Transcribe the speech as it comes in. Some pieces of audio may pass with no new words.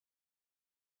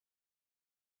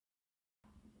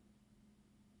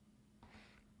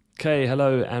Okay,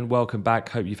 hello and welcome back.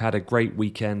 Hope you've had a great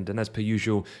weekend. And as per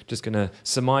usual, just going to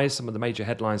surmise some of the major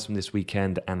headlines from this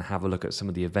weekend and have a look at some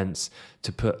of the events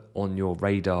to put on your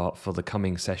radar for the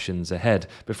coming sessions ahead.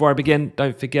 Before I begin,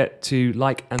 don't forget to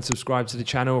like and subscribe to the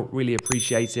channel. Really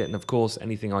appreciate it. And of course,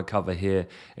 anything I cover here,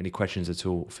 any questions at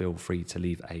all, feel free to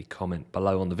leave a comment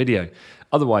below on the video.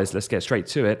 Otherwise, let's get straight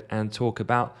to it and talk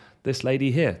about this lady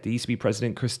here, the ECB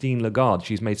President Christine Lagarde.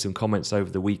 She's made some comments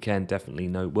over the weekend, definitely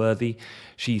noteworthy.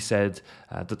 She said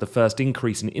that the first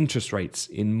increase in interest rates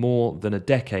in more than a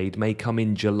decade may come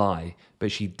in July,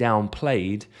 but she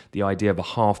downplayed the idea of a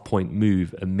half-point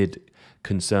move amid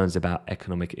concerns about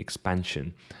economic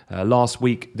expansion. Last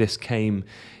week, this came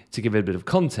to give it a bit of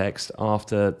context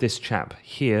after this chap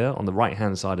here on the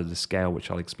right-hand side of the scale, which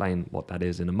I'll explain what that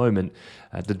is in a moment,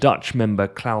 the Dutch member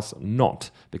Klaus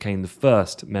Knot became the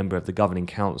first member of the governing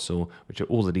council, which are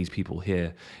all of these people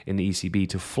here in the ECB,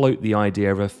 to float the idea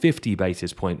of a 50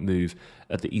 basis point move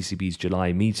at the ECB's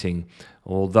July meeting,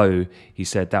 although he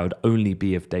said that would only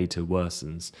be if data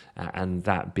worsens, and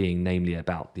that being namely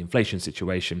about the inflation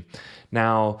situation.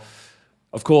 Now,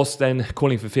 of course, then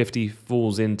calling for 50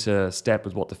 falls into step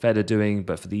with what the Fed are doing,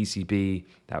 but for the ECB,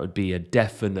 that would be a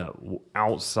definite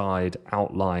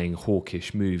outlying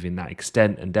hawkish move in that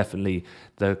extent, and definitely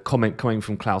the comment coming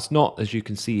from Klaus Knot, as you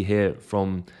can see here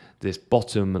from this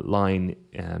bottom line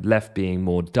left being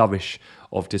more dovish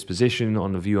of disposition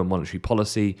on the view on monetary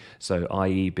policy, so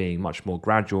i.e. being much more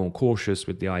gradual and cautious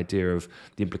with the idea of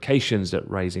the implications that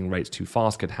raising rates too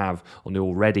fast could have on the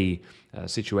already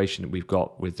situation that we've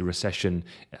got with the recession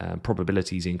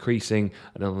probabilities increasing.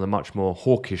 And then on the much more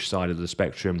hawkish side of the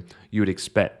spectrum, you would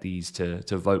expect these to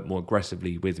vote more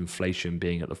aggressively, with inflation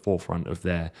being at the forefront of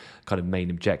their kind of main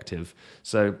objective.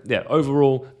 So yeah,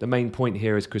 overall, the main point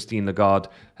here is Christine Lagarde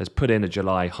has put in a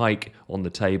July hike on the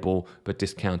table, but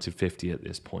discounted 50 at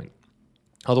this point.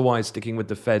 Otherwise, sticking with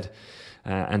the Fed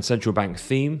and central bank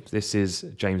theme, this is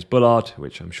James Bullard,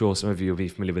 which I'm sure some of you will be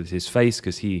familiar with his face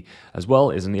because he as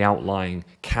well is in the outlying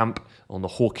camp on the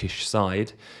hawkish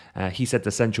side. He said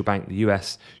the central bank, the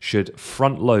US, should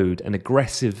front load an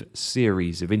aggressive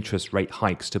series of interest rate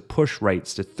hikes to push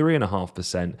rates to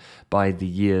 3.5% by the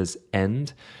year's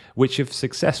end, which if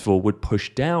successful would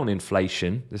push down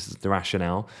inflation, this is the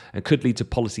rationale, and could lead to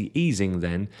policy easing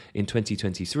then in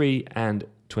 2023 and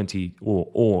in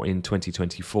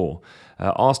 2024.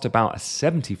 Asked about a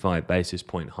 75 basis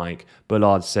point hike,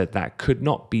 Bullard said that could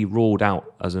not be ruled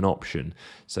out as an option.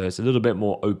 So it's a little bit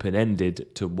more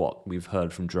open-ended to what we've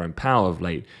heard from Jerome Powell of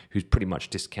late, who's pretty much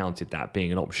discounted that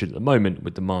being an option at the moment,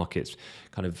 with the markets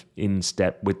kind of in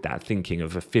step with that thinking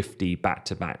of a 50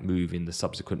 back-to-back move in the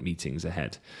subsequent meetings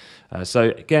ahead. So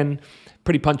again,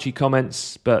 pretty punchy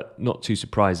comments, but not too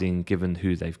surprising given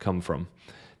who they've come from.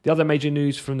 The other major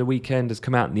news from the weekend has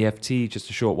come out in the FT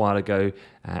just a short while ago,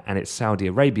 and it's Saudi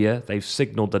Arabia. They've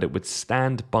signaled that it would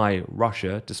stand by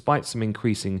Russia despite some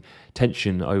increasing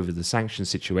tension over the sanctions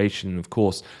situation. Of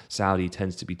course, Saudi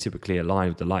tends to be typically aligned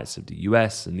with the likes of the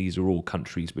US, and these are all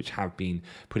countries which have been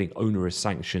putting onerous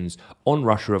sanctions on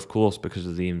Russia, of course, because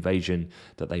of the invasion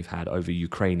that they've had over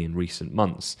Ukraine in recent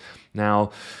months. Now,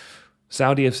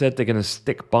 Saudi have said they're going to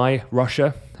stick by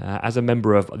Russia as a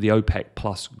member of the OPEC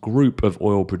Plus group of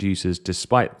oil producers,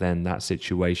 despite then that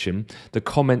situation. The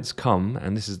comments come,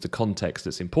 and this is the context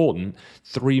that's important,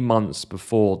 3 months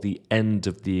before the end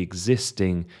of the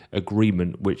existing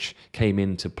agreement, which came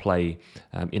into play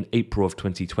in April of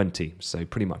 2020. So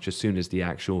pretty much as soon as the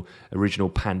actual original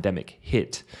pandemic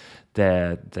hit,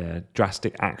 their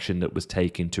drastic action that was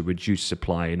taken to reduce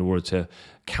supply in order to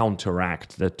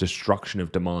counteract the destruction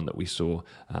of demand that we saw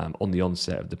on the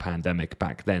onset of the pandemic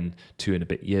back then 2 and a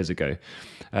bit years ago.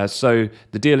 So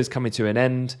the deal is coming to an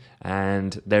end,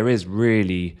 and there is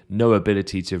really no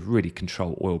ability to really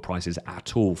control oil prices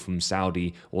at all from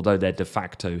Saudi, although they're de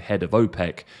facto head of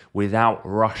OPEC, without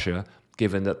Russia,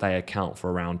 given that they account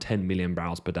for around 10 million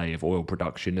barrels per day of oil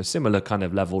production, a similar kind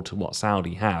of level to what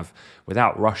Saudi have.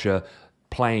 Without Russia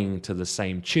playing to the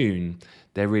same tune,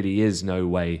 there really is no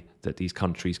way that these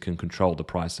countries can control the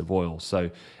price of oil.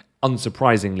 So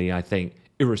unsurprisingly, I think,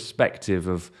 irrespective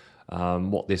of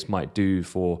what this might do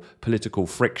for political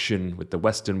friction with the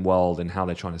Western world and how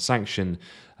they're trying to sanction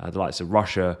the likes of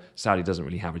Russia, Saudi doesn't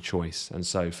really have a choice. And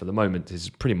so for the moment, this is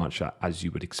pretty much as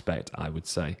you would expect, I would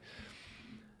say.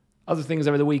 Other things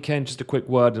over the weekend, just a quick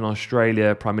word. In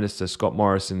Australia, Prime Minister Scott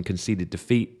Morrison conceded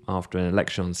defeat after an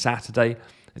election on Saturday.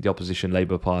 The opposition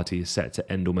Labour Party is set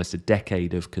to end almost a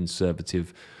decade of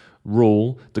Conservative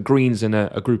rule. The Greens and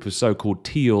a group of so-called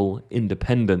teal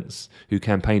independents who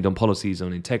campaigned on policies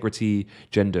on integrity,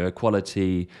 gender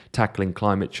equality, tackling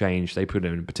climate change. They put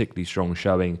in a particularly strong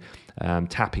showing,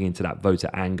 tapping into that voter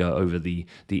anger over the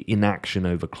inaction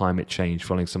over climate change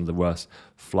following some of the worst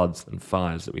floods and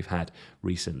fires that we've had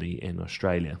recently in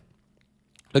Australia.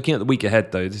 Looking at the week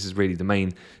ahead, though, this is really the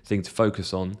main thing to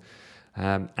focus on.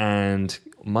 And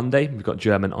Monday, we've got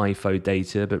German IFO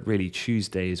data, but really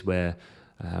Tuesday is where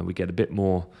we get a bit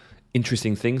more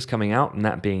interesting things coming out, and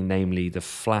that being namely the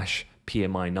flash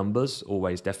PMI numbers,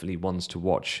 always definitely ones to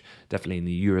watch, definitely in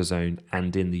the Eurozone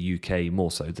and in the UK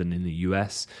more so than in the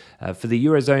US. For the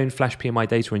Eurozone, flash PMI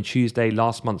data on Tuesday,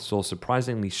 last month saw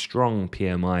surprisingly strong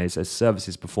PMIs as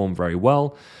services performed very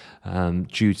well.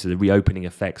 Due to the reopening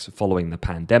effects following the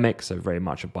pandemic, so very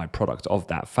much a byproduct of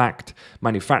that fact.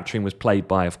 Manufacturing was plagued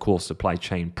by, of course, supply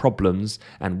chain problems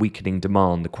and weakening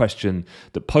demand. The question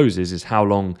that poses is how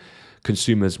long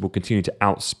consumers will continue to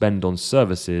outspend on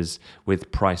services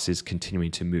with prices continuing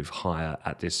to move higher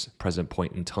at this present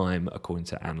point in time, according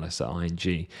to analysts at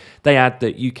ING. They add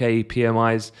that UK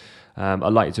PMIs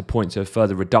are likely to point to a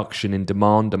further reduction in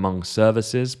demand among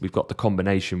services. We've got the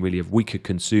combination really of weaker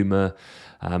consumer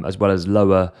as well as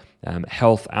lower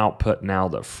health output now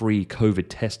that free COVID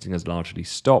testing has largely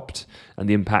stopped, and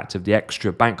the impact of the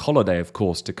extra bank holiday, of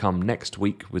course, to come next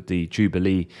week with the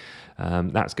Jubilee.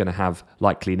 That's going to have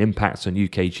likely an impact on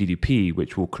UK GDP,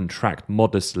 which will contract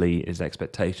modestly is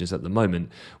expectations at the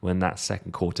moment when that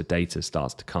second quarter data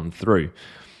starts to come through.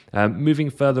 Moving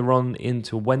further on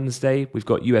into Wednesday, we've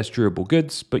got US durable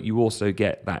goods, but you also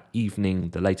get that evening,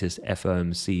 the latest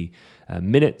FOMC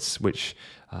minutes, which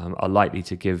are likely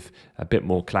to give a bit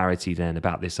more clarity then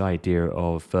about this idea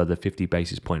of further 50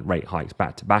 basis point rate hikes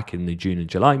back to back in the June and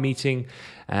July meeting.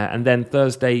 And then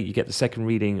Thursday, you get the second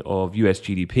reading of US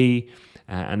GDP.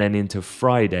 And then into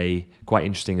Friday, quite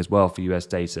interesting as well for US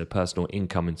data, personal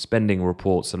income and spending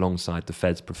reports alongside the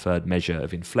Fed's preferred measure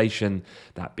of inflation,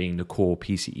 that being the core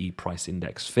PCE price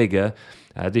index figure.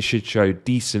 This should show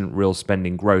decent real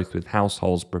spending growth with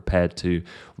households prepared to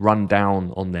run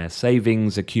down on their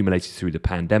savings accumulated through the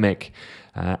pandemic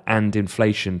and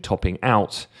inflation topping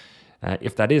out.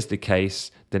 If that is the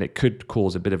case, then it could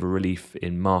cause a bit of a relief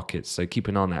in markets. So keep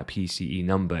an eye on that PCE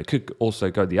number. It could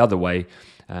also go the other way.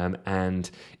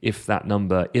 And if that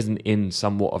number isn't in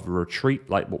somewhat of a retreat,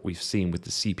 like what we've seen with the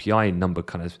CPI number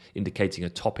kind of indicating a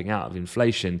topping out of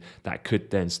inflation, that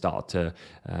could then start to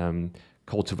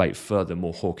cultivate further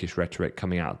more hawkish rhetoric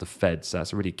coming out of the Fed. So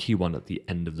that's a really key one at the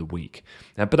end of the week.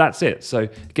 But that's it. So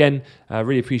again,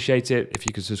 really appreciate it. If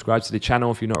you could subscribe to the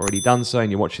channel if you've not already done so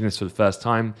and you're watching this for the first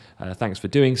time, thanks for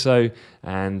doing so.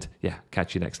 And yeah,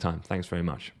 catch you next time. Thanks very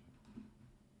much.